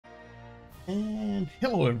And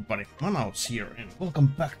hello everybody, Manaus here, and welcome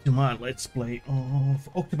back to my Let's Play of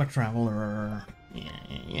Octopath Traveler.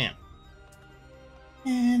 Yeah.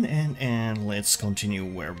 And let's continue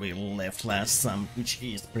where we left last time, which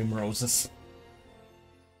is Primrose's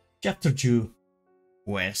Chapter 2,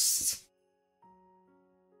 West.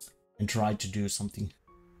 And try to do something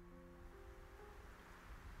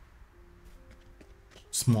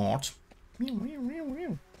smart.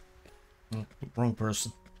 Oh, wrong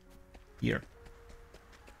person. Here.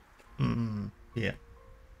 Yeah.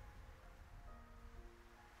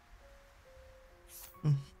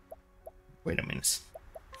 Wait a minute.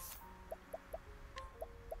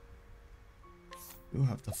 You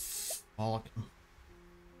have the falcon.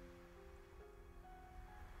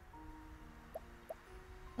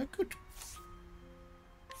 I could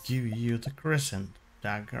give you the crescent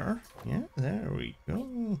dagger. Yeah, there we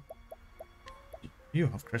go. You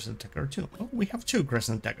have crescent dagger too. Oh, we have two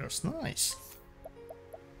crescent daggers. Nice.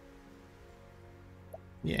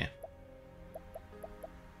 Yeah.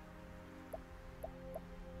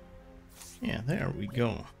 Yeah, there we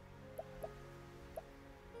go.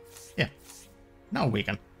 Yeah. Now we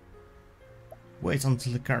can wait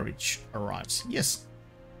until the carriage arrives. Yes.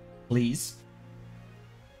 Please.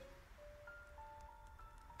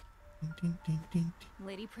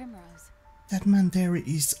 Lady Primrose. That man there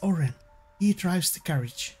is Oren. He drives the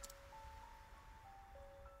carriage.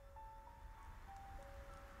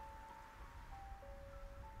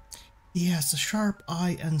 He has a sharp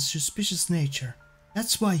eye and suspicious nature.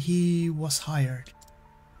 That's why he was hired.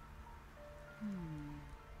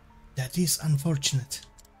 That is unfortunate.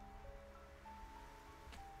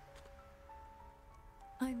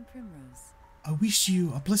 I'm Primrose. I wish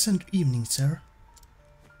you a pleasant evening, sir.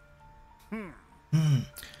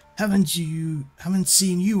 Haven't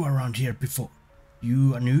seen you around here before.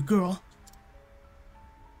 You a new girl?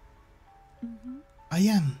 I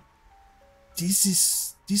am.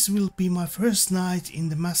 This will be my first night in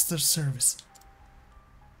the master's service.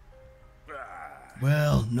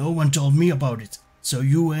 Well, no one told me about it, so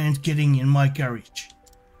you ain't getting in my carriage.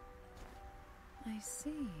 I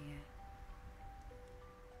see.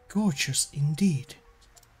 Gorgeous indeed.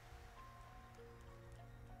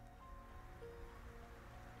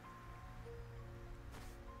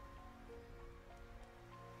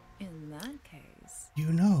 In that case...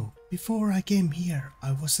 You know, before I came here,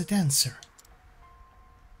 I was a dancer.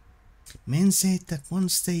 Men said that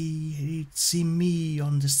once they'd seen me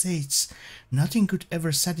on the stage, nothing could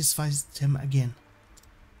ever satisfy them again.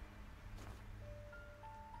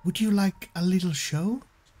 Would you like a little show?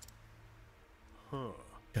 Dot,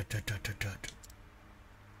 dot, dot, dot, dot.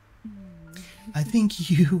 I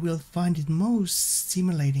think you will find it most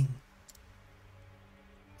stimulating.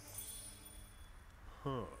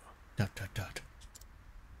 Dot, dot, dot.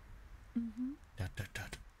 Dot, dot,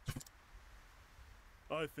 dot.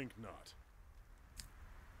 I think not.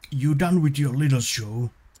 You done with your little show?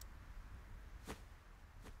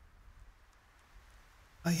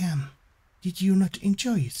 I am. Did you not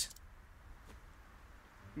enjoy it?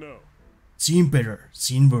 No. Seen better,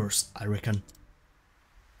 seen worse, I reckon.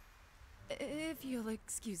 If you'll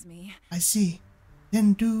excuse me... I see.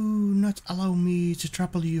 Then do not allow me to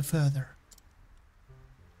trouble you further.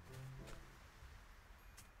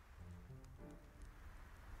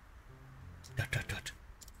 Dot, dot, dot.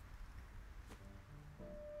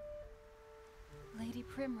 Lady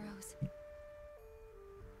Primrose.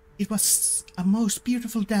 It was a most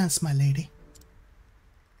beautiful dance, my lady.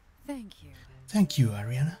 Thank you. Thank you,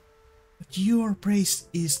 Ariana. But your praise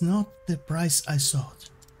is not the price I sought.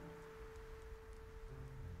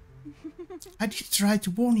 I did try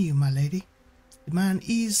to warn you, my lady. The man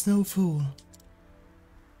is no fool.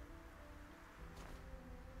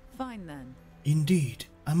 Fine then. Indeed,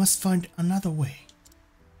 I must find another way.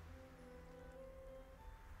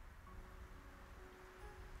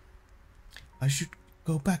 I should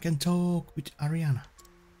go back and talk with Ariana.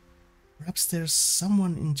 Perhaps there's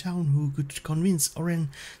someone in town who could convince Oren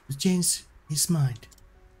to change his mind.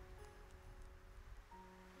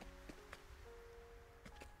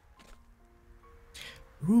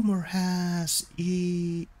 Rumor has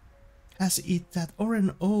it that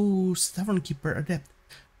Oren owes Tavern Keeper a debt.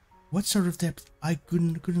 What sort of debt, I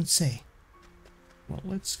couldn't say. Well,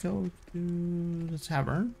 let's go to the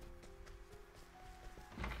tavern.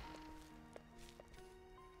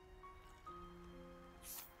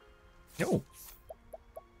 Yo.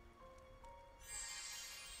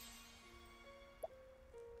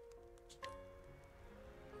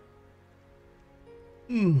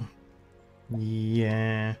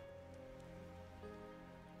 Yeah.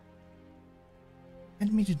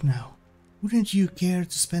 Admit it now. Wouldn't you care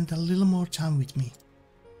to spend a little more time with me?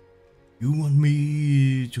 You want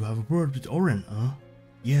me to have a word with Oren, huh?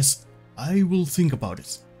 Yes, I will think about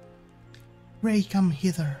it. Ray, come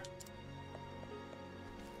hither.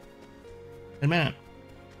 Hey, man.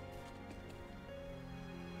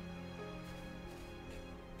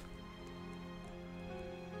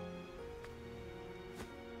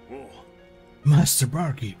 Master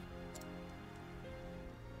Barkeep.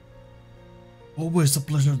 Always a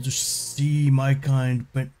pleasure to see my kind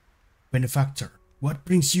benefactor. What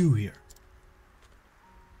brings you here?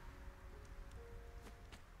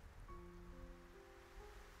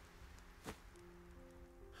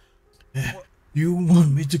 You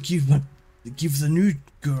want me to give the new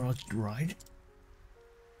girl a ride?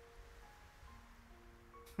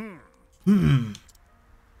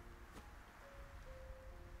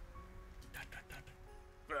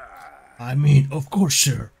 I mean, of course,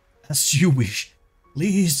 sir. As you wish.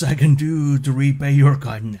 Least I can do to repay your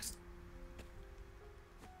kindness.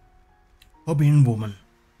 Hobby and woman,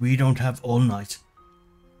 we don't have all night.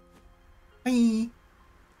 Bye.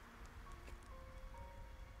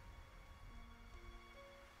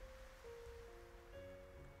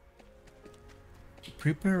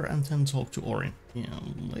 Prepare and then talk to Orin. Yeah,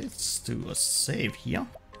 let's do a save here.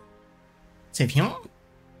 Save here.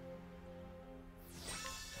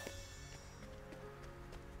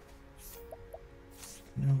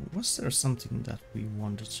 Now, was there something that we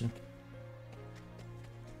wanted to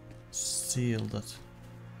steal that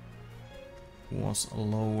was a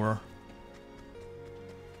lower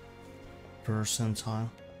percentile?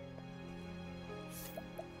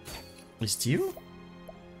 Is it you?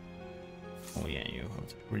 Oh yeah, you have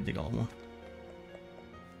the critical one.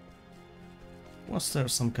 Was there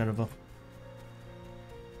some kind of a...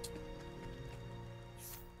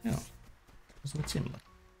 Yeah, doesn't seem like...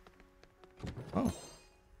 Oh.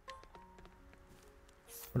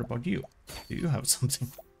 What about you? Do you have something?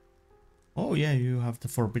 Oh yeah, you have the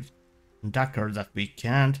forbidden dagger that we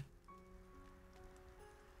can't.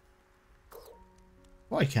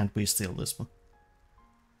 Why can't we steal this one?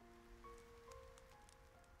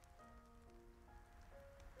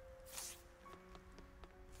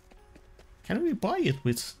 Can we buy it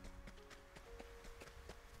with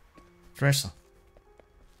treasure?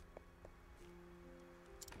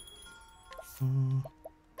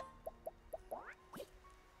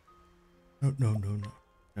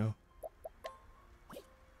 No.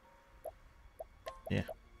 Yeah.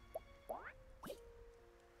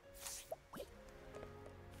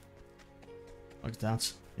 Like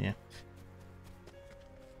that, yeah.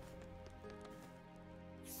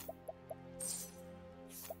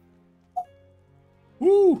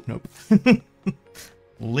 Woo! Nope. A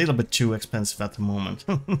little bit too expensive at the moment.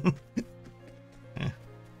 Yeah.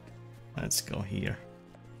 Let's go here.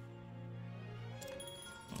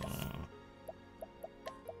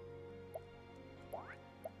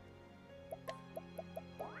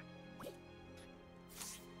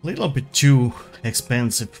 Little bit too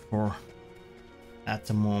expensive for at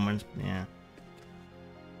the moment, yeah.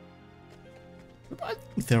 But I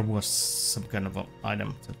think there was some kind of an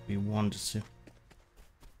item that we wanted to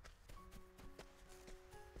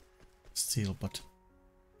steal, but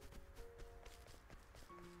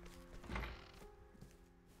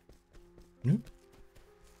nope.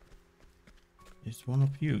 It's one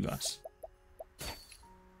of you guys.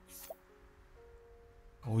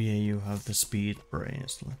 Oh yeah, you have the speed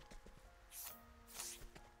bracelet.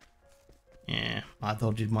 Yeah, I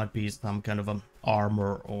thought it might be some kind of an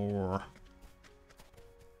armor or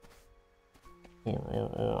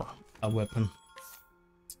a weapon.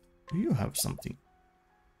 Do you have something?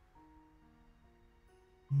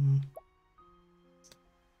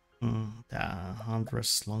 The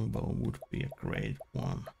Huntress longbow would be a great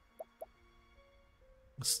one.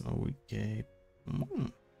 Snowy cape.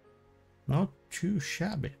 Not too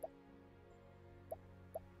shabby.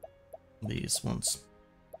 These ones.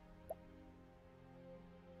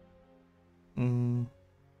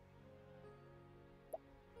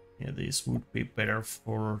 Yeah, these would be better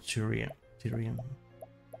for Tyrion.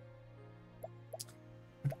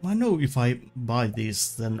 But I know if I buy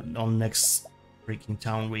these, then on next freaking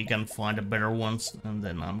town we can find a better ones, and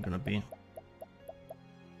then I'm gonna be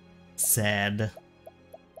sad.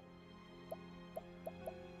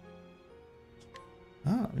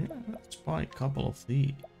 Ah, yeah, let's buy a couple of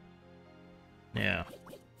these. Yeah.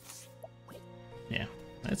 Yeah,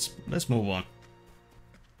 let's move on.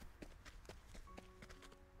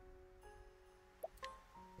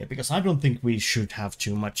 Yeah, because I don't think we should have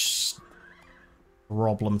too much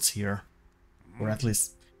problems here. Or at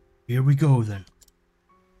least, here we go then.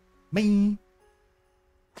 Bing!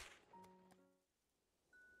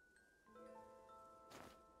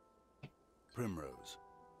 Primrose.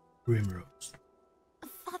 Primrose.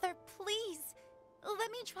 Father, please!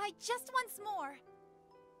 Let me try just once more!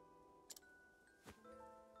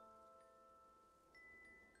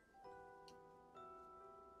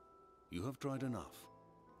 You have tried enough.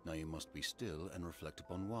 Now you must be still and reflect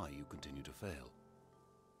upon why you continue to fail.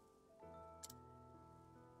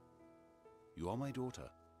 You are my daughter,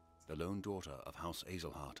 the lone daughter of House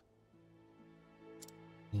Azelhart.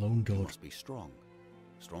 Lone You daughter. must be strong,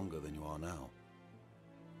 stronger than you are now.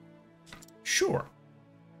 Sure.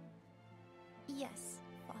 Yes,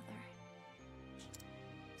 Father.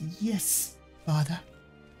 Yes, father.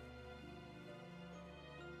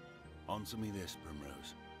 Answer me this,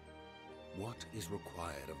 Primrose. What is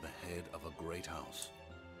required of the head of a great house?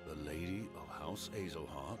 The Lady of House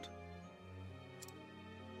Azelhart?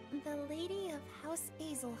 The Lady of House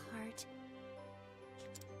Azelhart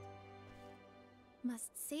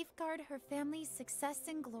must safeguard her family's success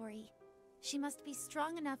and glory. She must be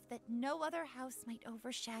strong enough that no other house might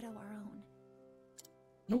overshadow our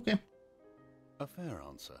own. Okay. A fair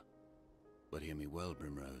answer. But hear me well,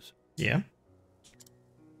 Primrose. Yeah.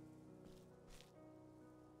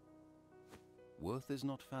 Worth is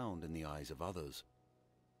not found in the eyes of others.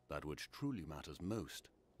 That which truly matters most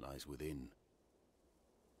lies within.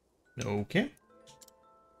 Okay.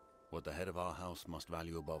 What the head of our house must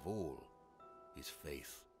value above all is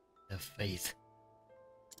faith. The faith.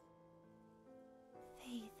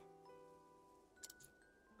 Faith.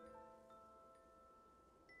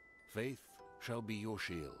 Faith shall be your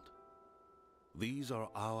shield. These are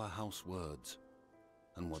our house words.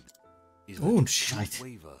 And what is that Oh, you cannot shite.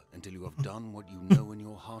 waver until you have done what you know in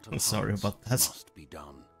your heart of I'm sorry hearts about that. must be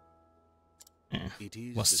done. Yeah. It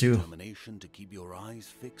is Was the too. determination to keep your eyes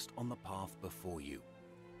fixed on the path before you,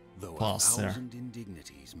 though Pass a there. thousand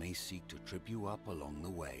indignities may seek to trip you up along the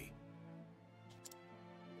way.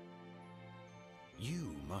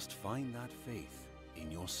 You must find that faith in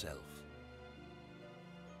yourself.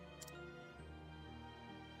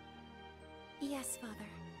 Yes, Father.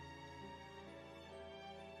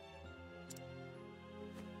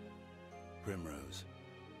 Primrose,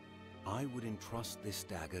 I would entrust this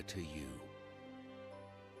dagger to you.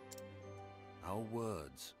 Our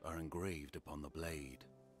words are engraved upon the blade.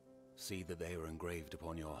 See that they are engraved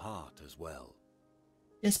upon your heart as well.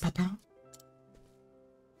 Yes, Papa.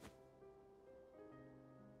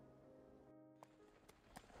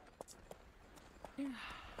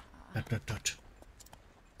 Dot, dot, dot.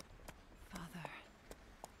 Father.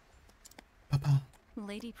 Papa.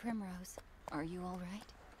 Lady Primrose, are you all right?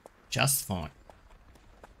 Just fine.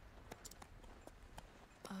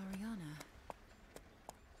 Ariana.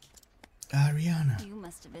 Ariana. You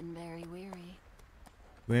must have been very weary.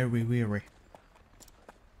 Very weary.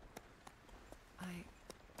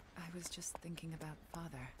 I was just thinking about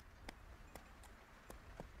Father.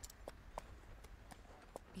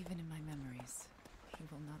 Even in my memories, he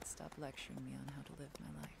will not stop lecturing me on how to live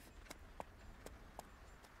my life.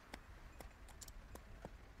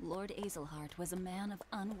 Lord Azelhart was a man of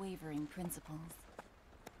unwavering principles.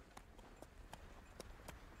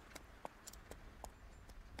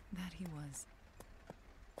 That he was.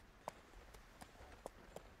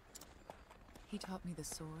 He taught me the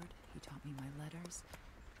sword, he taught me my letters,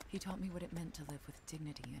 he taught me what it meant to live with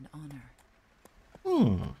dignity and honor.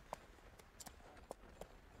 Hmm.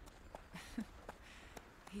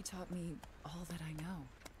 He taught me all that I know.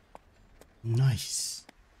 Nice.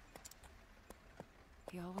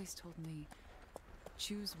 He always told me,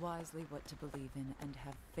 choose wisely what to believe in and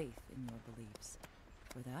have faith in your beliefs,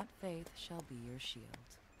 for that faith shall be your shield.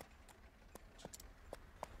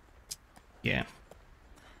 Yeah.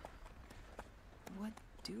 What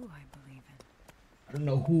do I believe in? I don't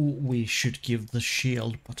know who we should give the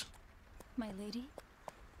shield, but My lady?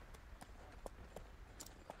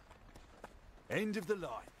 End of the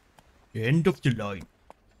line. end of the line.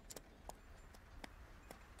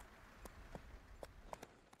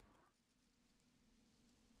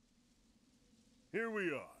 Here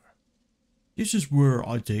we are. This is where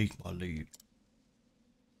I take my lead.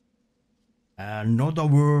 And not a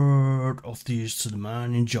word of this to the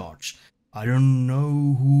man in charge. I don't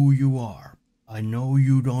know who you are. I know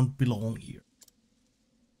you don't belong here.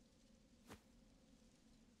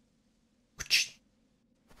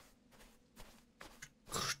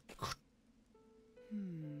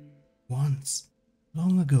 Once,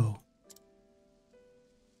 long ago,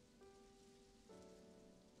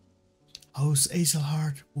 House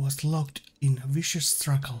Azelhart was locked in a vicious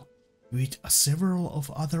struggle with several of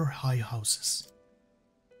other high houses.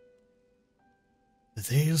 The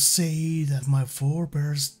tales say that my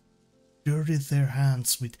forebears dirtied their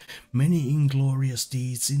hands with many inglorious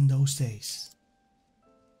deeds in those days.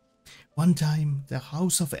 One time, the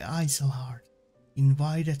house of Iselhard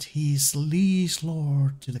invited his liege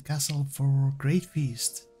lord to the castle for a great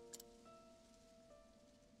feast,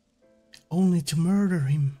 only to murder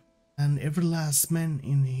him and every last man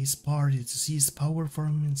in his party to seize power for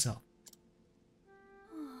himself.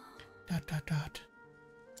 Dot dot dot.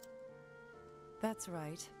 That's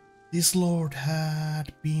right. This lord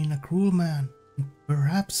had been a cruel man, and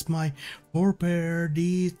perhaps my forebear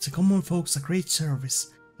did the common folks a great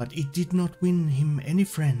service, but it did not win him any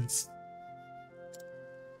friends.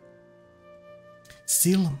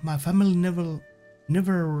 Still, my family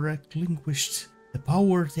never relinquished the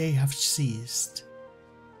power they have seized,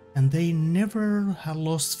 and they never have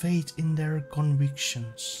lost faith in their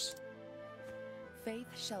convictions. Faith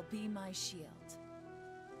shall be my shield.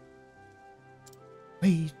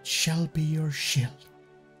 Faith shall be your shield.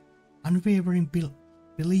 Unwavering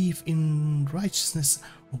belief in righteousness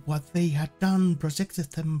of what they had done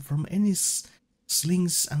protected them from any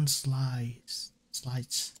slings and slides.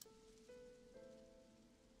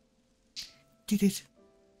 Did it?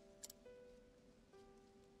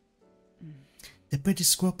 The petty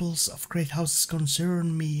squabbles of great houses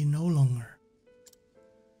concern me no longer.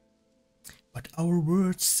 But our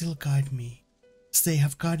words still guide me, as they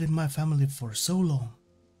have guided my family for so long.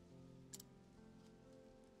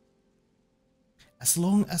 As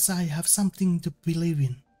long as I have something to believe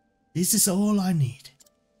in, this is all I need.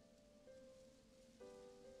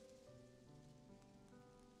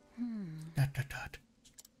 Dot dot dot.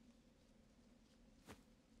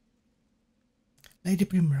 Lady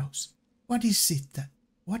Primrose, what is it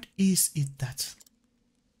that?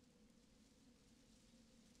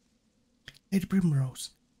 Lady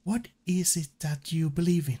Primrose, what is it that you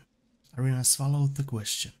believe in? Arena swallowed the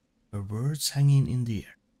question, her words hanging in the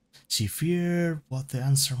air. She feared what the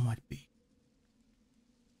answer might be.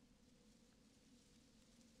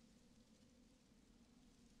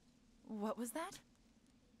 What was that?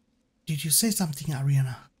 Did you say something,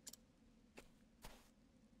 Ariana?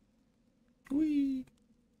 Whee.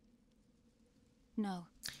 No.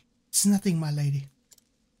 It's nothing, my lady.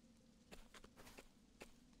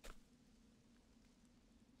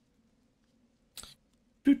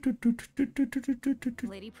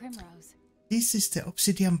 Lady Primrose. This is the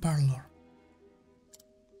Obsidian Parlor.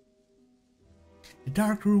 The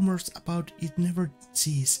dark rumors about it never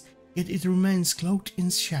cease, yet it remains cloaked in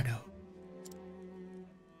shadow.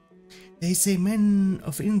 They say men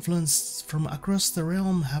of influence from across the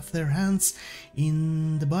realm have their hands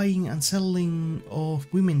in the buying and selling of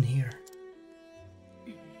women here.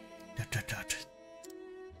 Dot, dot, dot.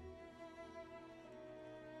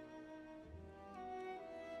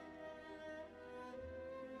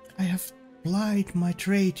 I have plied my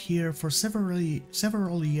trade here for several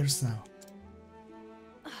years now.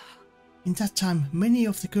 In that time, many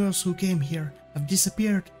of the girls who came here have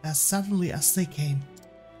disappeared as suddenly as they came.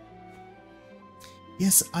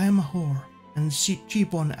 Yes, I am a whore, and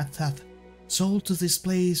cheap one at that, sold to this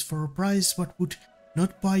place for a price what would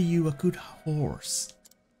not buy you a good horse.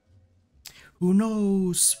 Who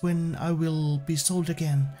knows when I will be sold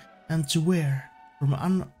again, and to where,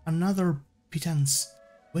 from another pittance.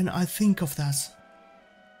 When I think of that,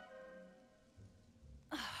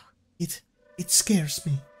 it scares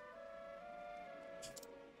me.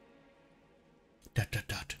 Dot dot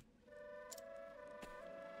dot.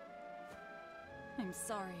 I'm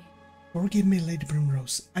sorry. Forgive me, Lady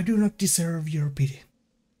Primrose. I do not deserve your pity.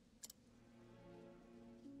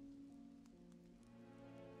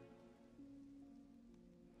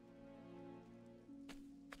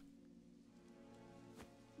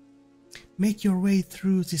 Make your way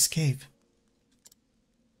through this cave.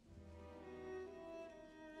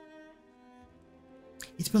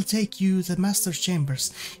 It will take you to the Master's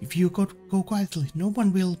chambers. If you go quietly, no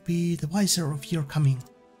one will be the wiser of your coming.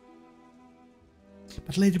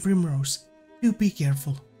 But Lady Primrose, do be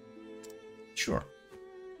careful. Sure.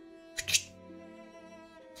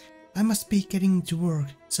 I must be getting to work,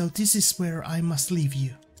 so this is where I must leave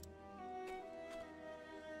you.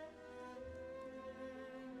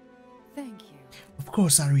 Thank you. Of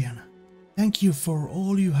course, Ariana. Thank you for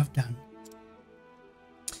all you have done.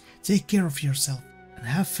 Take care of yourself and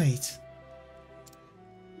have faith.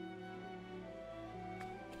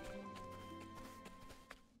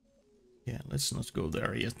 Yeah, let's not go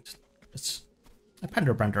there yet. It's a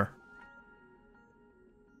Panderbrander.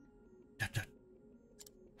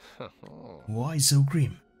 Why so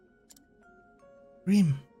grim?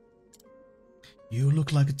 Grim. You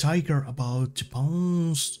look like a tiger about to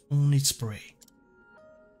pounce on its prey.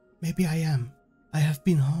 Maybe I am, I have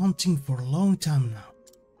been hunting for a long time now.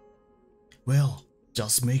 Well,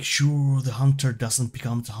 just make sure the hunter doesn't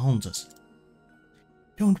become the hunted.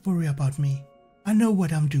 Don't worry about me. I know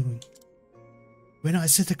what I'm doing. When I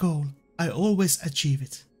set a goal, I always achieve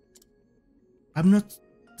it. I'm not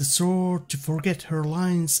the sort to forget her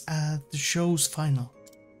lines at the show's final.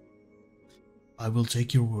 I will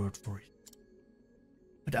take your word for it.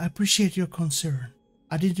 But I appreciate your concern.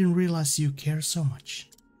 I didn't realize you care so much.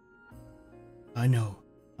 I know,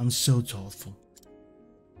 I'm so thoughtful.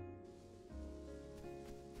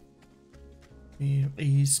 Here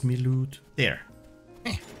is me loot. There.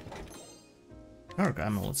 Dark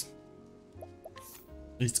amulet.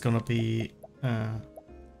 It's gonna be... do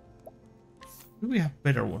we have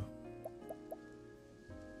better one?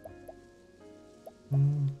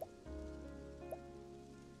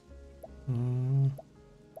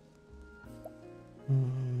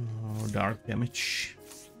 Dark damage.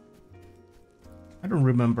 I don't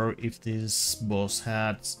remember if this boss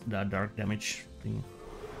had that dark damage thing.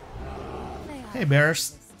 Hey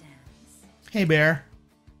bears. Hey bear.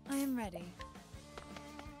 I am ready.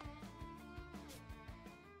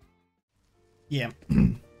 Yeah.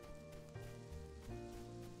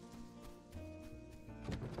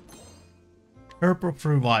 Herb of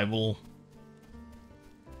Revival.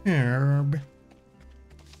 Herb.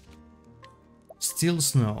 Still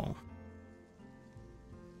Snow.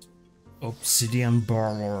 Obsidian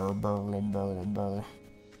burr.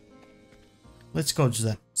 Let's go to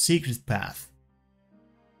the secret path.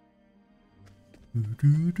 We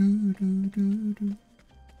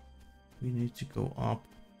need to go up.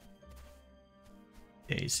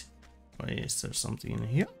 Is there something in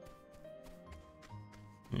here?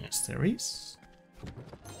 Yes, there is.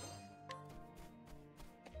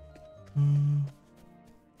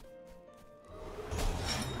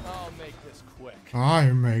 I'll make this quick.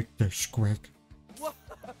 I make this quick.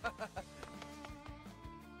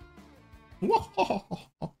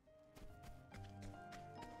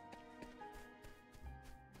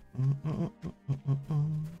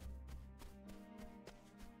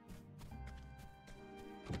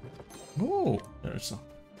 Oh, there's a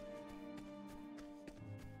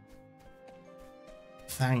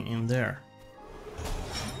thing in there.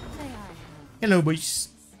 Hello, boys.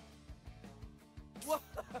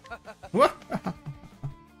 What?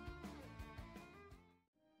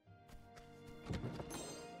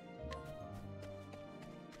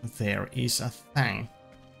 There is a thing.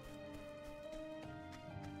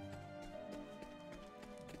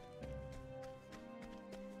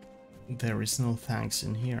 There is no thanks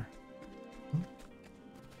in here.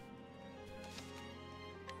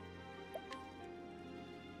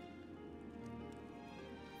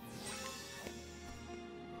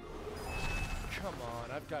 Come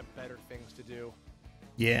on, I've got better things to do.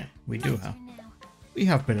 Yeah, we do have. We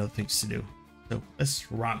have better things to do. So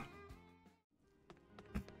let's run.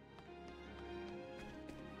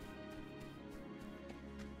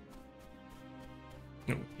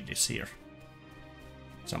 Oh, it is here.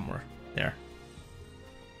 Somewhere. There.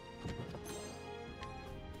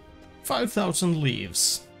 5,000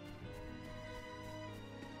 leaves.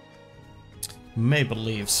 Maple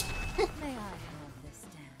leaves. May I have this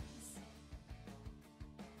dance?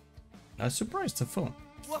 I surprised the phone.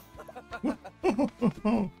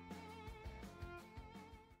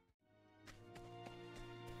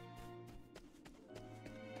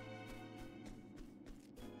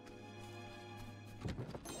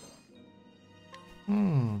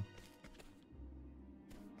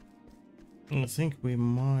 I think we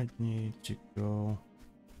might need to go.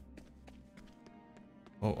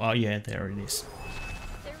 Oh, yeah, there it is.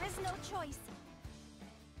 There is no choice.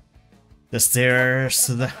 The stairs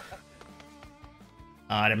to the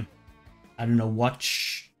item. I don't know what.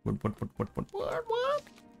 What?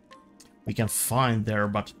 We can find there,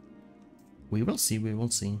 but we will see. We will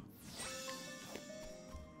see.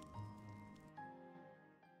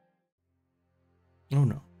 Oh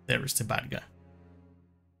no, there is the bad guy.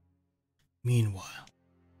 Meanwhile.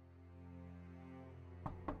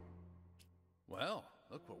 Well,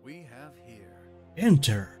 look what we have here.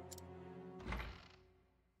 Enter.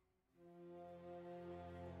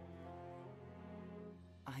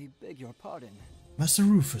 I beg your pardon. Master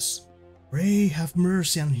Rufus, pray have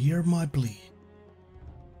mercy and hear my plea.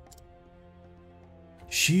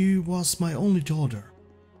 She was my only daughter.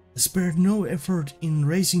 I spared no effort in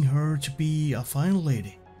raising her to be a fine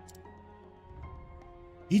lady.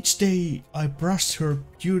 Each day I brushed her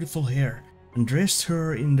beautiful hair and dressed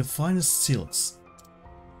her in the finest silks.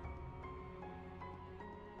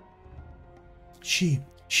 She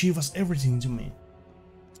was everything to me.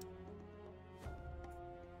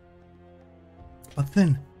 But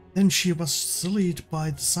then she was sullied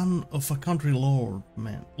by the son of a country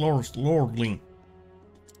lordling.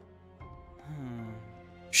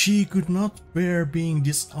 She could not bear being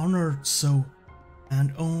dishonored so,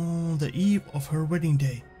 and on the eve of her wedding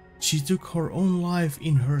day, she took her own life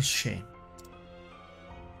in her shame.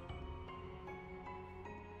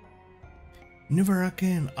 Never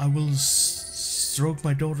again I will stroke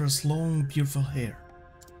my daughter's long, beautiful hair.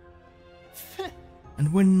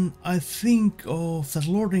 And when I think of that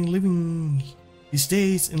lordling living his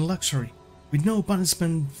days in luxury, with no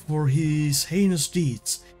punishment for his heinous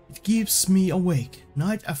deeds, it keeps me awake,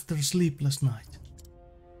 night after sleepless night.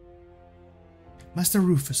 Master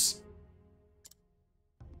Rufus,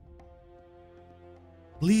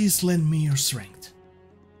 please lend me your strength.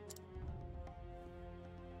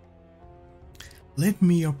 Lend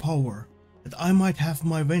me your power, that I might have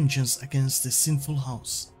my vengeance against this sinful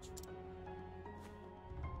house.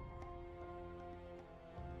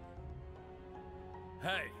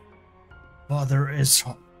 Hey! Father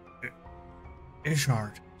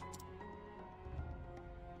Ishard.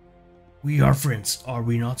 We are friends, are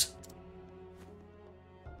we not?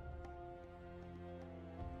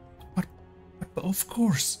 But of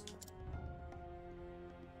course.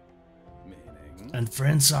 Meaning? And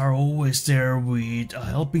friends are always there with a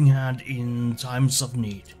helping hand in times of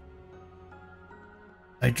need.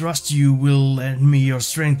 I trust you will lend me your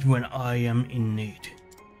strength when I am in need.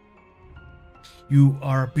 You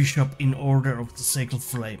are a bishop in Order of the Sacred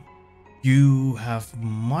Flame. You have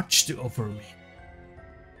much to offer me.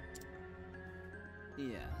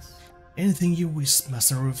 Yes. Anything you wish,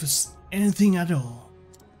 Master Rufus. Anything at all.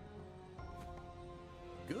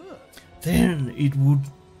 Good. Then it would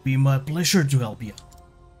be my pleasure to help you.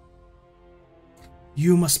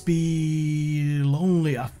 You must be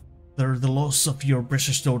lonely after the loss of your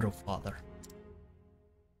precious daughter, Father.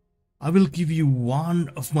 I will give you one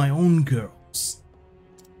of my own girls.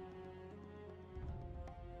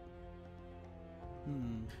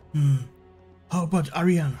 How about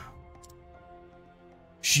Ariana?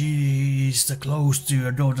 She is the close to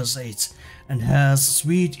your daughter's age and has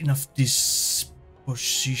sweet enough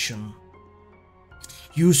disposition.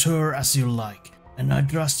 Use her as you like, and I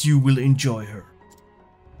trust you will enjoy her.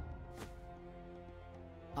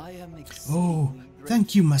 I am Oh,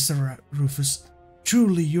 thank you, Master Rufus.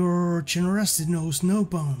 Truly, your generosity knows no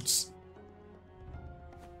bounds.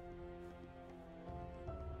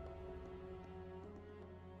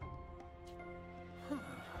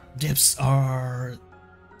 Debts are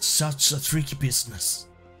such a tricky business,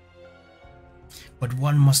 but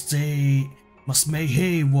one must make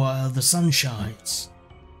hay while the sun shines.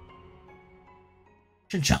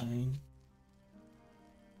 Sunshine.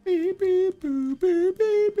 Beep, beep, boop, beep,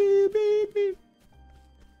 beep, beep, beep, beep.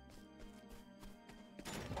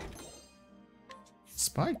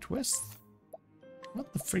 Spy twist?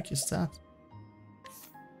 What the freak is that?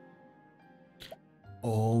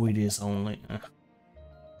 Oh, it is only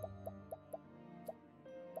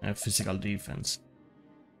physical defense.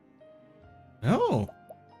 Oh!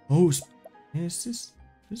 Oh, is this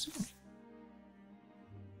physical?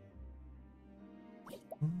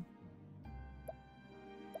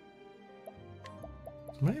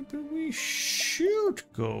 Maybe we should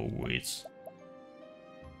go with...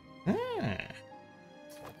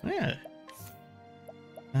 Yeah.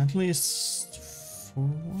 At least for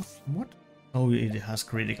what? Oh, it has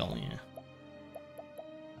critical, yeah.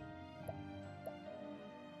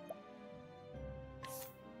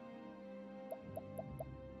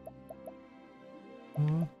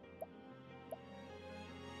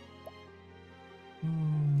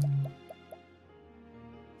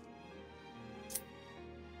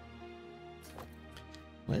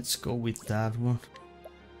 Let's go with that one.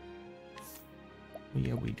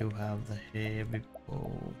 Yeah, we do have the heavy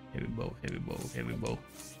bow, heavy bow, heavy bow, heavy bow.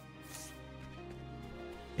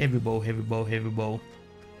 Heavy bow, heavy bow, heavy bow.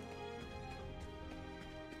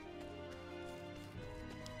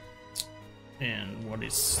 And what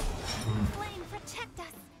is... Flame, protect us!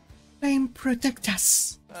 Flame, protect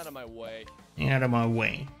us! Out of my way. Out of my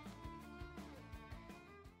way.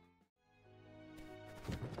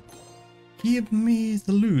 Give me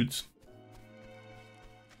the loot.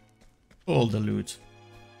 All the loot.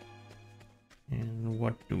 And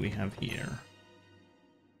what do we have here?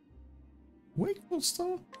 Wakeful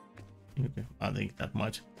stone? Okay, I think that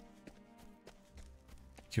might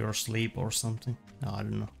cure sleep or something. No, I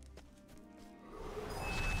don't know.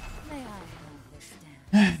 May I have this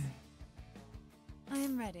dance? I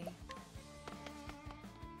am ready.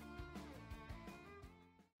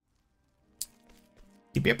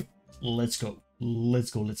 Yep. Let's go. Let's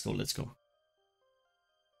go. Let's go. Let's go.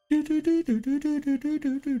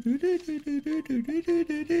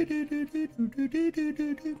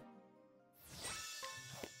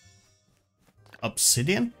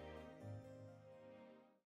 Obsidian?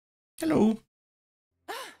 Hello.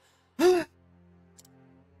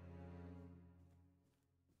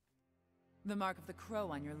 The mark of the crow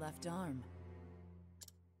on your left arm.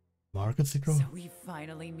 Mark of the Crow. So we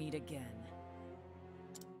finally meet again.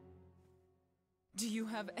 Do you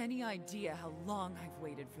have any idea how long I've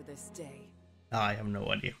waited for this day? I have no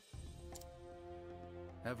idea.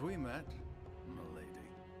 Have we met, milady?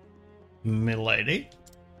 Milady?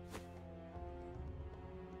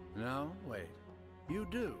 No, wait. You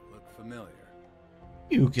do look familiar.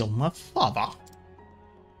 You killed my father.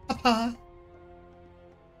 Papa.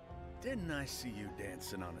 Didn't I see you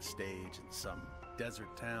dancing on a stage in some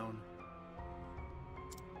desert town?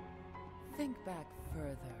 Think back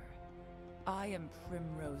further. I am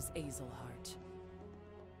Primrose Azelhart.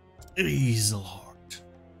 Hazelheart.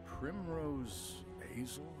 Primrose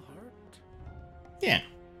Azelhart? Yeah.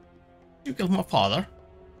 You killed my father.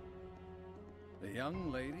 The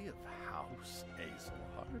young lady of House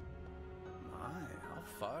Azelhart? My, how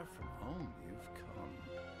far from home you've come.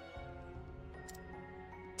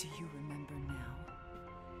 Do you remember now?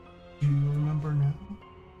 Do you remember now?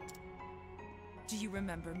 Do you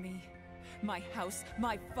remember me? My house,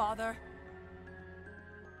 my father?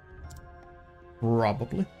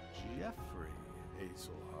 Probably. Jeffrey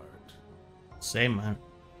Azelhart. Same man.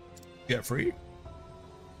 Jeffrey?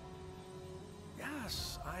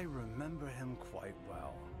 Yes, I remember him quite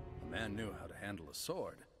well. The man knew how to handle a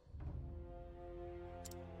sword.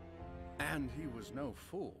 And he was no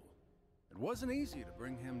fool. It wasn't easy to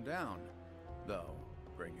bring him down. Though,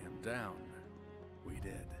 bring him down, we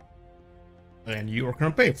did. And you were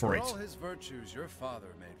gonna pay for it. all his virtues, your father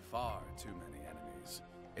made far too many enemies.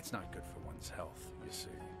 It's not good for one's health, you see.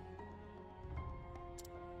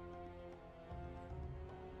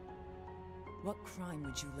 What crime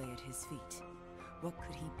would you lay at his feet? What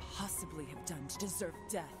could he possibly have done to deserve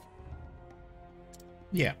death?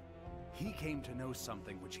 Yeah. He came to know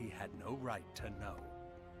something which he had no right to know.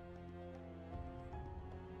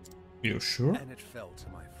 You sure? And it fell to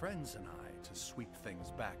my friends and I to sweep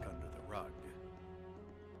things back under the rug.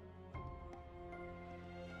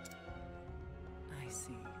 I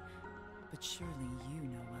see. But surely you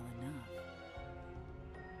know well enough.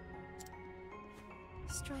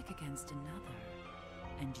 Strike against another,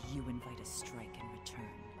 and you invite a strike in return.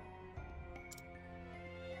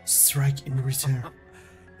 Strike in return.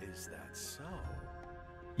 Is that so?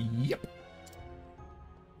 Yep.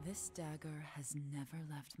 This dagger has never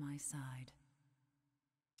left my side.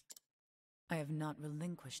 I have not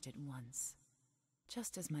relinquished it once,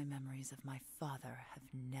 just as my memories of my father have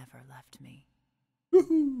never left me.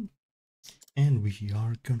 Woohoo! And we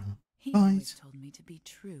are gonna He fight. always told me to be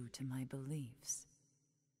true to my beliefs.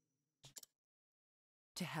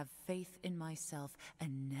 To have faith in myself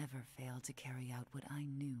and never fail to carry out what I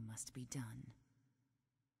knew must be done.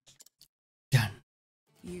 Done.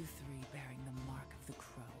 You three bearing the mark of the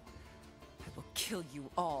crow, I will kill you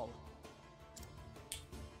all.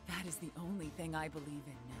 That is the only thing I believe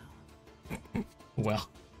in now. Well.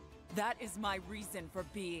 That is my reason for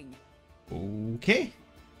being. Okay.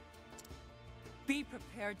 Be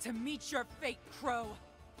prepared to meet your fate, Crow.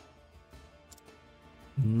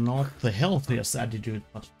 Not the healthiest attitude,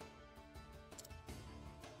 but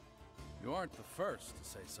You aren't the first to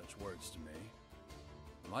say such words to me.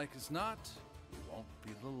 Like as not, you won't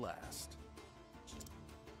be the last.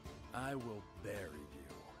 I will bury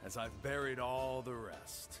you, as I've buried all the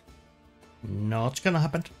rest. not gonna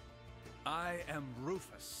happen. I am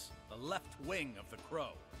Rufus, the left wing of the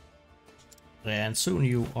crow. And soon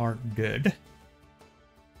you are dead.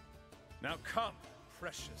 Now come,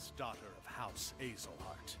 precious daughter of House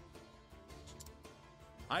Azelhart.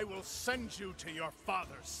 I will send you to your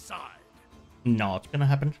father's side. Not gonna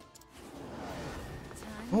happen.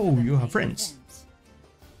 Time Oh, for the you have main friends.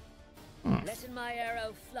 event. Letting my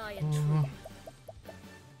arrow fly and true.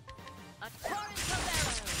 A torrent of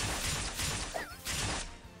arrows.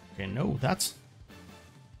 Okay, no, that's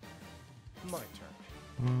My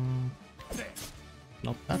turn.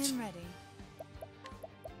 not that. I'm ready.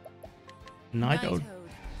 Night Owl. Nighthode,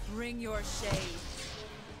 bring your shade.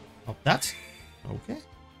 Not that. Okay.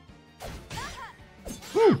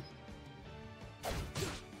 Woo!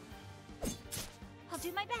 I'll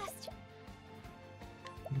do my best.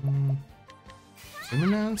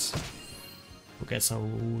 Luminance. Okay, so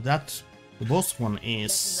that the boss one Letting the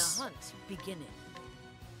is hunt begin.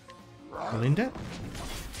 Linda.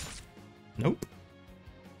 Nope.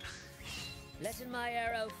 Letting my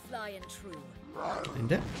arrow fly and true. In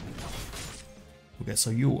there. Okay,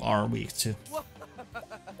 so you are weak too.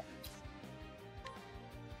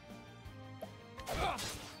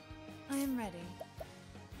 I am ready.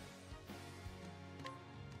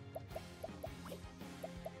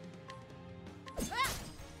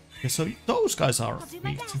 Okay, so those guys are I'll do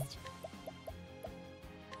my weak too. best.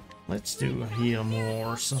 Let's do heal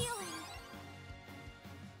more. So.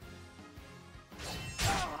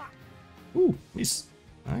 Ooh, miss.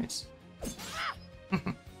 Nice.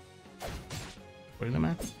 Really,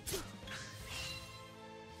 man?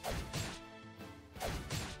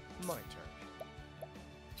 My turn.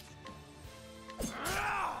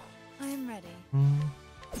 I am ready.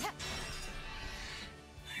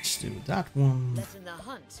 Let's do that one. Letting the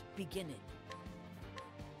hunt beginning.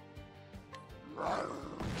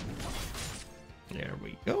 There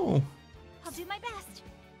we go. I'll do my best.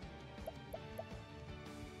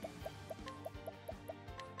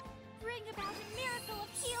 Bring about a miracle of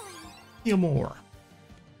healing. Heal more.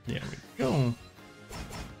 There we go.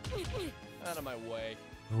 Out of my way.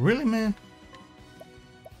 Really, man?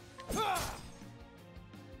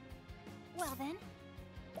 Well then.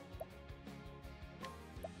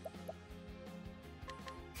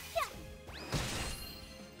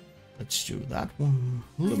 Let's do that one.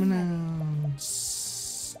 Luminance.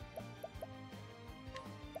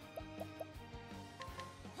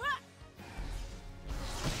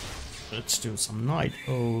 Let's do some Night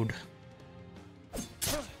Ode.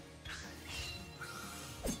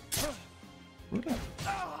 Really?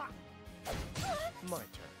 My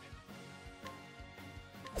turn.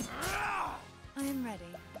 I am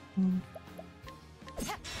ready.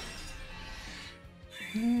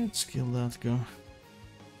 Let's kill that guy.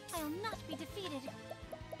 I'll not be defeated.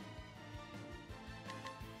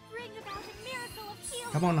 Bring about a miracle of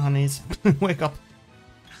healing. Come on, honeys. Wake up.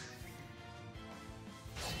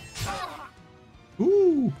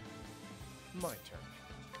 Ooh. My turn.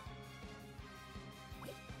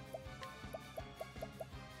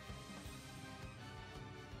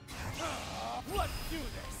 Let's do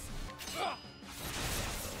this.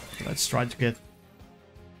 Let's try to get.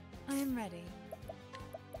 I am ready.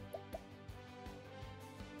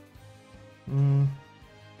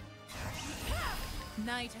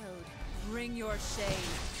 Night Ode, bring your shade.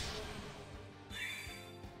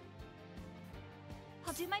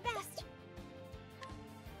 I'll do my best.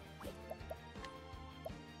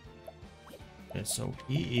 Okay, so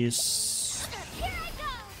he is. Here I go.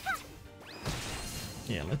 Ha!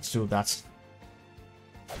 Yeah, let's do that.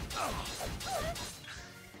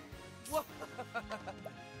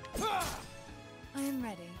 I am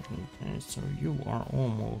ready. Okay, so you are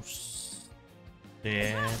almost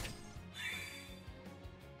dead.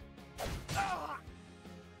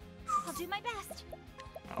 I'll do my best.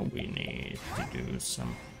 Now we need to do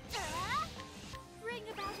some Bring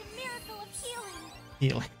about a miracle of healing.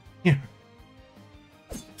 healing here.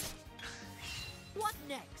 What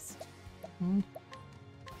next?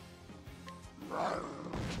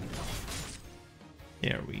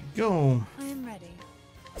 There we go. I am ready.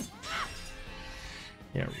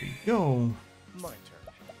 There we go. My turn.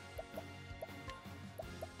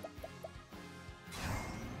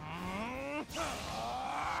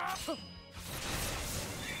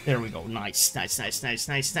 There we go. Nice, nice, nice, nice,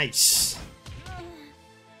 nice, nice.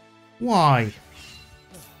 Why?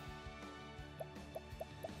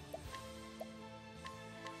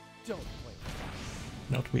 Don't play.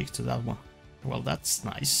 Not weak to that one. Well, that's I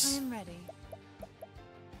nice. am ready.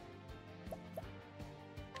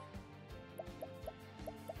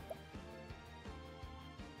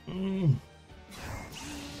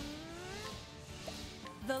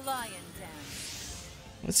 The Lion Dance.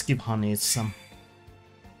 Let's give Honey some.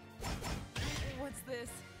 What's this?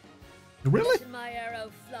 Really? Letting my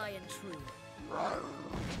arrow fly and true.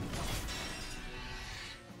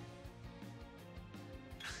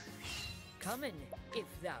 Coming, if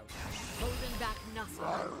thou holding back nothing.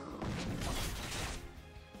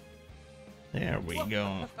 There we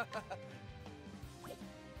go.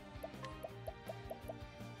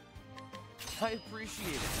 I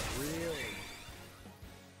appreciate it. Really.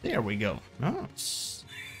 There we go. Nice.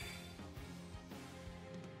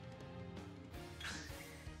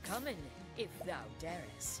 Coming, if thou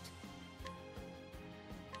darest.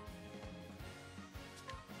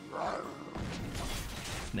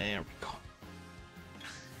 There we go.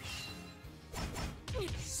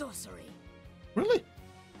 Sorcery. Really?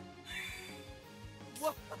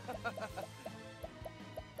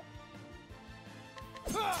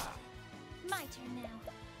 My turn now.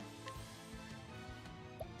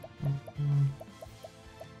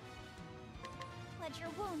 Let your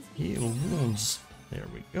wounds be Heal wounds. There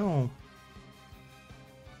we go.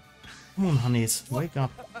 Come on, honeys, wake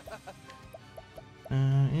up.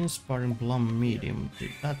 Inspiring plum medium to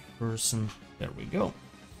that person. There we go.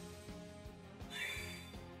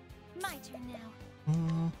 my turn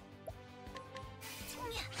now.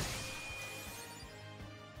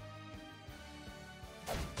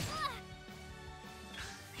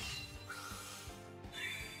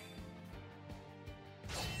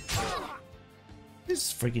 This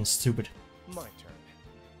is freaking stupid. My turn.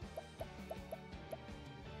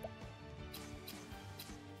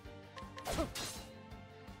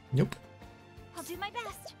 Nope. I'll do my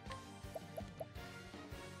best.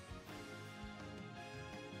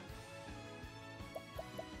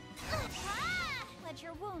 Let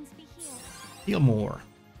your wounds be healed. Heal more.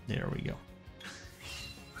 There we go.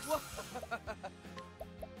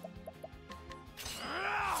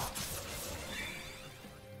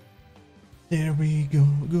 There we go,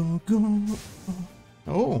 go.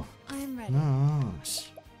 Oh, I'm ready. nice.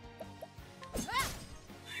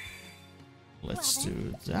 Let's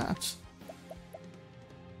do that.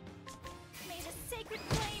 May the sacred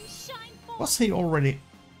flame shine forth. Was he already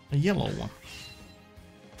a yellow one?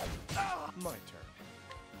 My turn.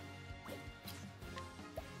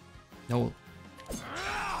 No.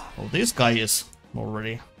 Oh, this guy is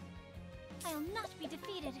already. I'll not be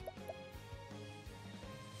defeated.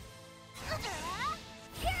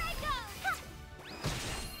 Here I go.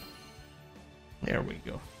 There we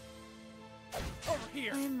go. Over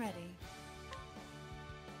here. I'm ready.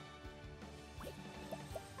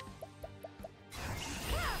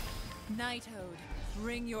 Nighthode,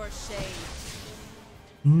 bring your shade.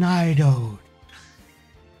 Nidode.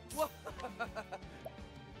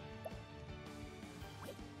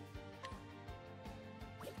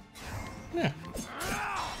 Yeah.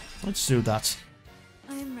 Let's do that.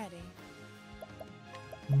 I'm ready.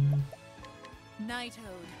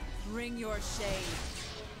 Nighthode, bring your shade.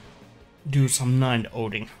 Do some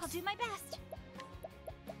nidoding. I'll do my best.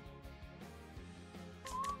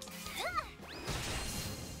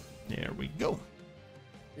 There we go.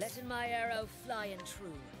 Letting my arrow fly and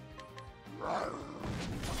true. Well,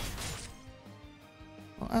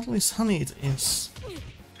 at least honey it is.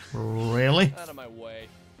 Really? Out of my way.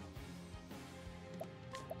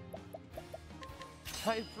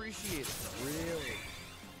 I appreciate it. Really.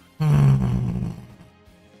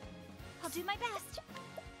 I'll do my best.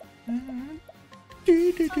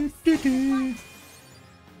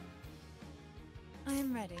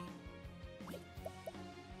 I'm ready.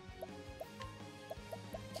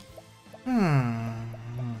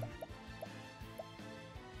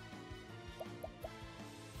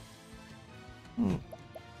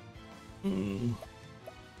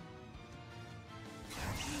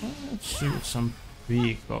 Let's shoot some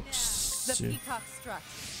peacocks The peacock struck.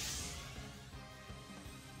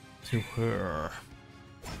 to her.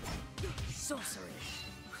 Sorcery.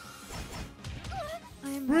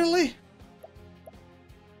 I'm ready. Really?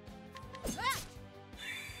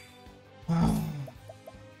 Wow.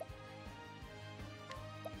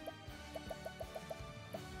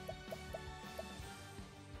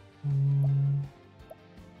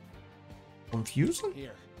 Confusing?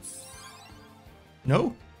 Here.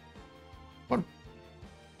 No? What?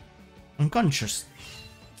 Unconscious.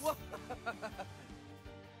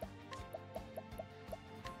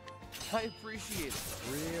 I appreciate it.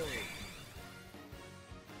 Really.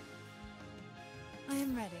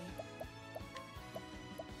 I'm ready.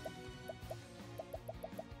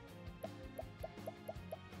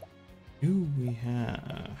 Do we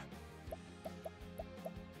have?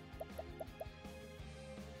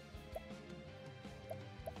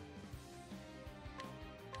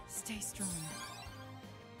 Stay strong.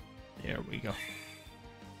 There we go.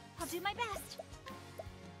 I'll do my best.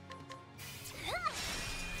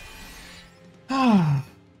 Ah.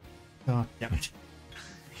 God damn it.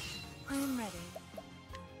 I'm ready.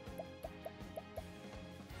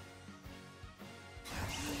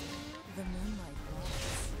 The moonlight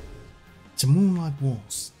walks. It's a moonlight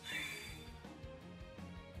waltz.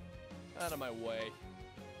 Out of my way.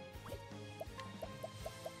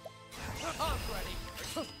 I'm ready.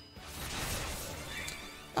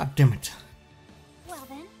 God damn it. Well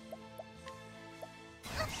then.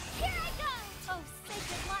 Here I go. Oh,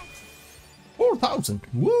 sacred light. 4,000.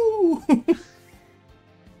 Woo!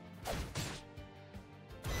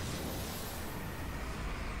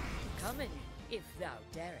 Come in, if thou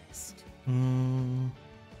darest.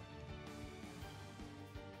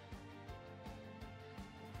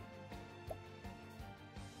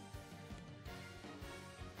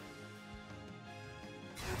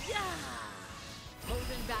 Yeah!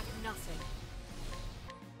 Holding back nothing.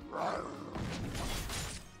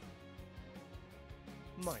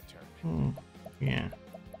 My turn. Yeah.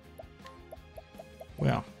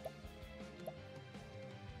 Well.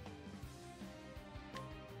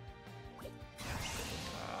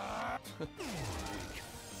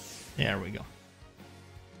 There we go.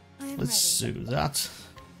 Let's do that.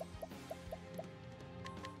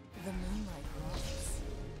 The moonlight walks.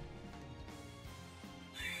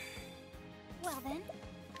 Well then,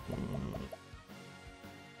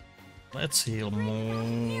 Let's heal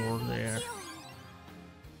more there.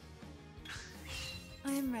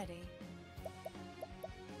 I am ready.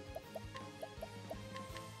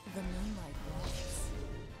 The moonlight walks.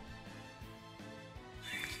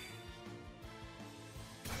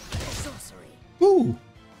 Sorcery. Woo!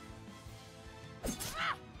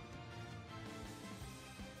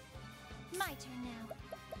 my turn now.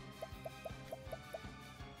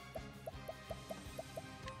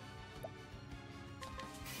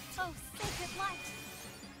 Oh, sacred light!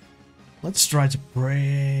 Let's try to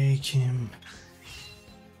break him.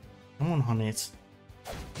 Come on, honey.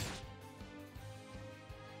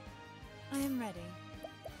 I am ready.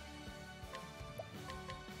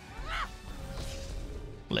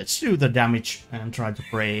 Let's do the damage and try to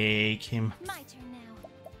break him. My turn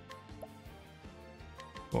now.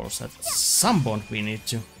 Of course, at some point we need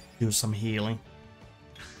to do some healing.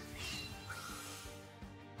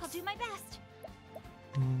 I'll do my best.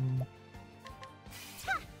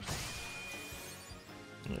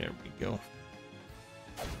 There we go.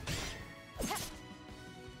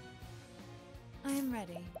 I am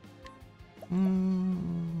ready.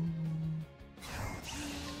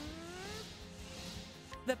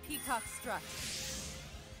 The peacock struck.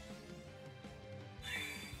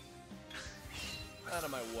 Out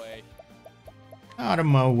of my way. Out of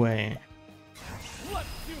my way. Let's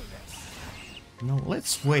do this. No,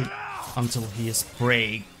 let's wait until he is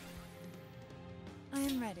break. I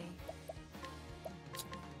am ready.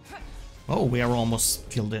 Oh, we are almost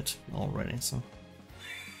killed it already, so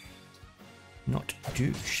not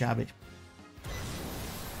too shabby.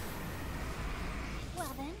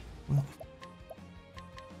 Well then. Well,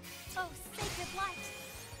 Oh, sacred light!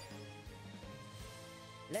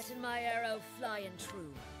 Letting my arrow fly and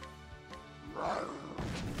true.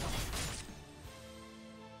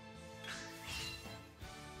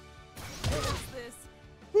 What is this?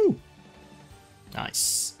 woo!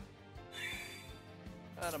 Nice.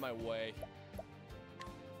 Out of my way.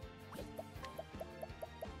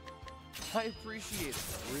 I appreciate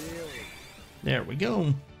it, really. There we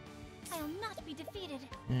go. I'll not be defeated.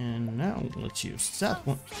 And now let's use that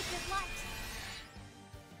Oh, one. sacred light!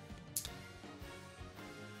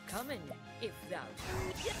 Coming, if thou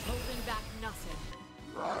holding back nothing.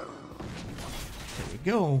 There we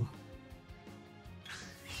go.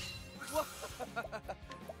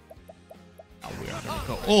 Now we are gonna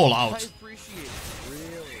go all I out. appreciate it,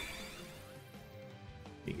 really.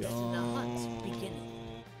 We Letting the hunt go begin.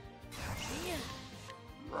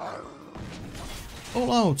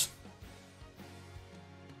 all out.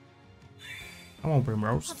 Come on,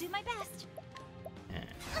 Primrose. I'll do my best. Yeah.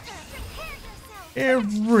 Prepare yourself!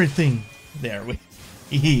 Everything. There we.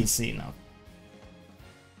 Easy enough.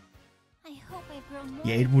 I hope I've grown more.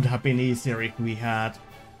 Yeah, it would have been easier if we had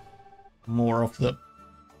more of the.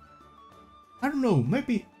 I don't know.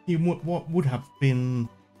 Maybe he would have been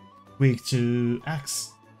weak to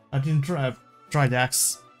axe. I didn't try the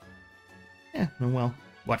axe. Yeah. Well,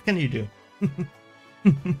 what can you do?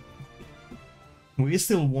 We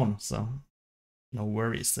still won, so no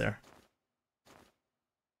worries there.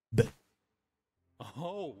 But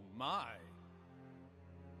Oh my.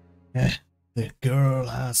 the girl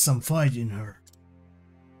has some fight in her.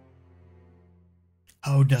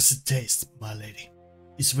 How does it taste, my lady?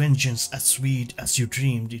 Is vengeance as sweet as you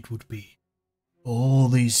dreamed it would be? All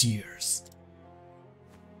these years.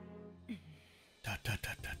 Dot, dot,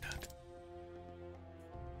 dot, dot, dot.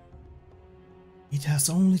 It has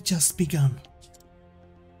only just begun.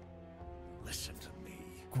 Listen to me.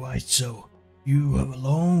 Quite so. You have a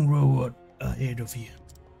long road ahead of you.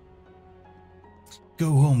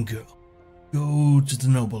 Go home, girl. Go to the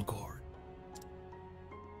noble court.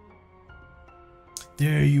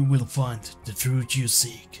 There you will find the truth you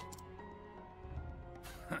seek.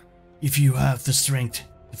 If you have the strength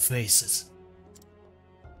to face it.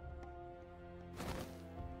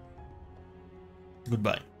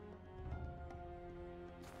 Goodbye.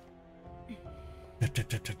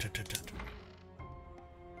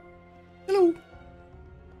 Hello.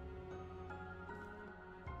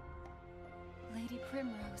 Lady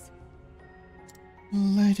Primrose.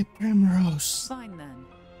 Lady Primrose. Fine then.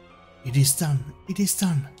 It is done. It is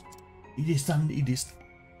done. It is done. It is.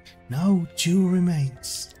 Now 2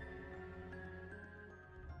 remains.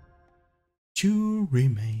 2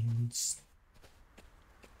 remains.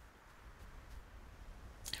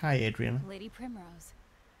 Hi, Adriana. Lady Primrose.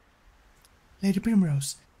 Lady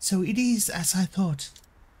Primrose, so it is as I thought.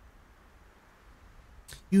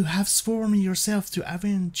 You have sworn yourself to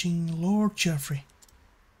avenging Lord Geoffrey.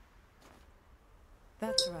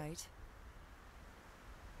 That's right.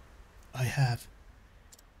 I have.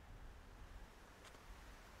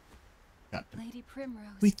 Lady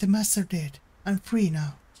Primrose. With the master dead, I'm free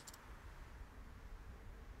now.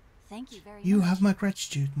 Thank you very much. You have my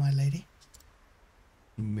gratitude, my lady.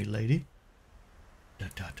 Me lady?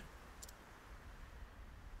 Dot dot.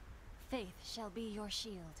 Faith shall be your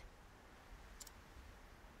shield.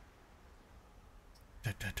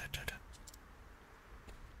 Dot dot dot dot.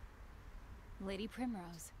 Lady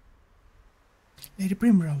Primrose. Lady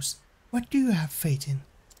Primrose, what do you have faith in?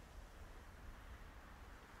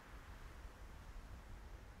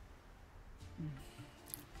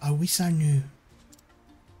 I wish I knew.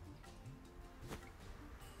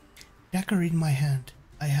 Dagger in my hand,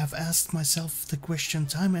 I have asked myself the question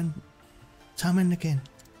time and again.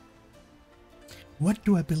 What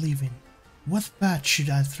do I believe in? What path should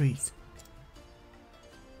I tread?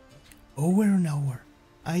 Over and over,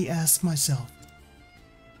 I ask myself.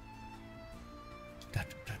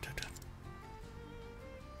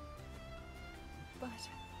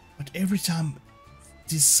 But every time,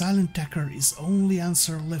 this silent dagger is only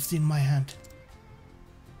answer left in my hand.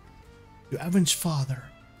 To avenge father,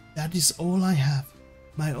 that is all I have,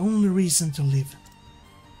 my only reason to live.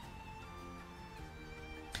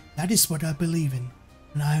 That is what I believe in,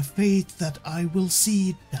 and I have faith that I will see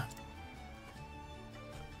it done.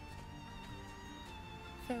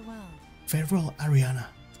 Farewell. Farewell, Ariana.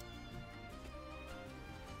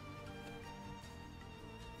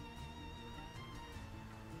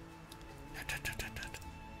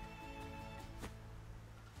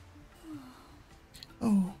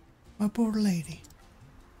 Oh, my poor lady.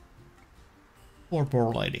 Poor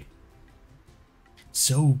lady.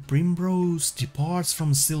 So Primrose departs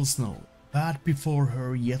from Still Snow, but before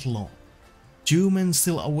her yet long. 2 men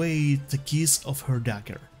still await the kiss of her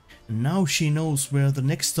dagger, and now she knows where the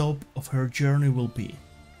next stop of her journey will be.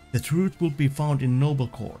 The truth will be found in Noble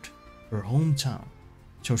Court, her hometown.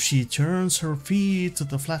 So she turns her feet to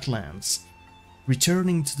the flatlands,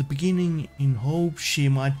 returning to the beginning in hope she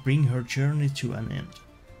might bring her journey to an end.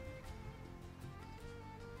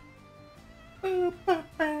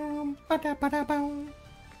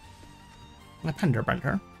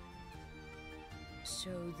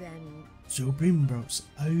 So Primrose,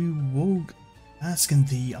 I woke asking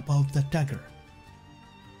thee about that dagger.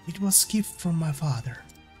 It was gift from my father.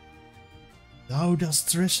 Thou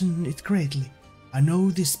dost treasure it greatly. I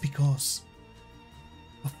know this because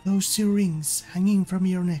of those 2 rings hanging from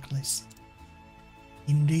your necklace.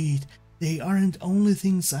 Indeed, they aren't only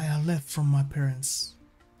things I have left from my parents.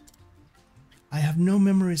 I have no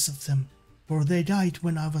memories of them, for they died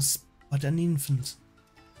when I was but an infant.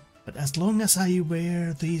 But as long as I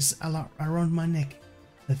wear these around my neck,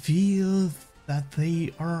 I feel that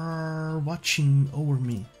they are watching over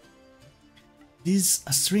me. This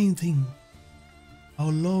a strange thing,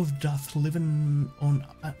 how love doth live on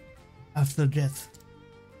after death.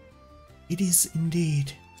 It is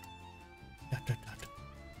indeed. Dot dot dot.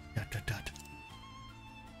 Dot dot dot.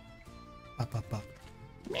 Up up up.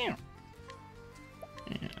 Meow.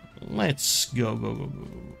 Yeah, let's go.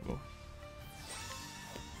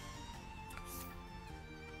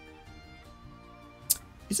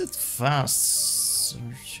 Is it fast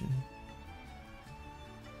searching?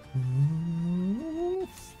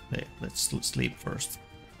 Hey, let's sleep first.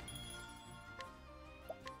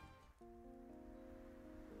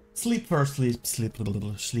 Sleep first,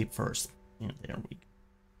 sleep first. Yeah, there we go.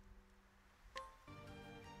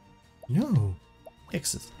 No,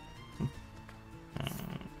 exit.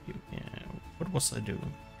 Yeah, what was I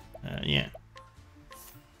doing? Yeah.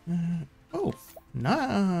 Oh,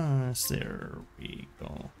 nice. There we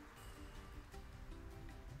go.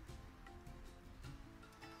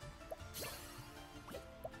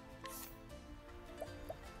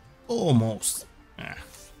 Almost. Ah.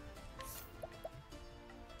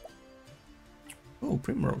 Oh,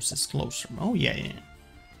 Primrose is closer. Oh, yeah, yeah.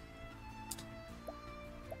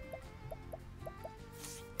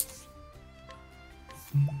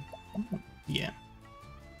 Yeah.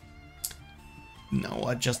 Now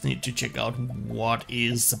I just need to check out what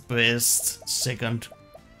is the best second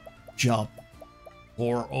job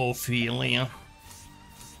for Ophelia.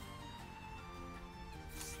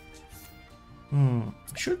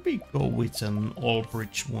 Should we go with an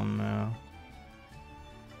Albridge one now?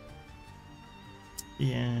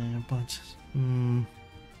 Yeah, but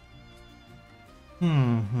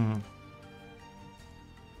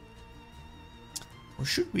or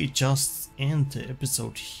should we just end the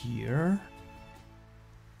episode here?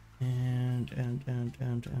 And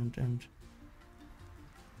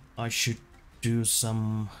I should do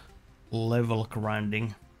some level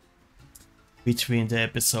grinding between the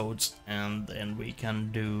episodes, and then we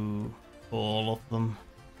can do all of them.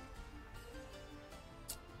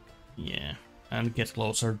 Yeah, and get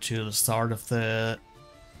closer to the start of the...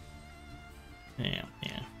 Yeah.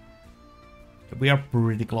 We are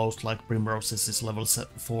pretty close, like Primrose is level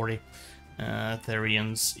 40.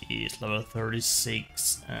 Therian's is level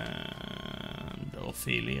 36, and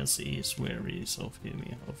Ophelia's is... Where is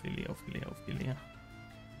Ophelia?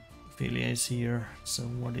 Ophelia is here, so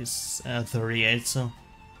what is 38, so...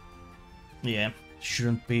 Yeah,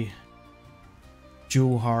 shouldn't be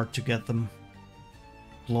too hard to get them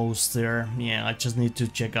close there. Yeah, I just need to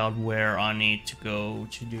check out where I need to go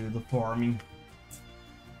to do the farming.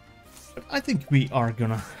 But I think we are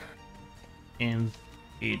gonna end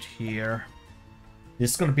it here.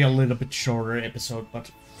 This is gonna be a little bit shorter episode,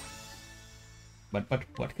 but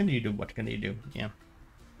what can you do? What can you do? Yeah.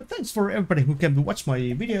 But thanks for everybody who came to watch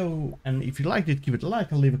my video, and if you liked it, give it a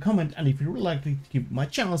like and leave a comment, and if you would like to keep my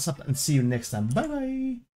channel up, and see you next time. Bye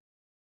bye.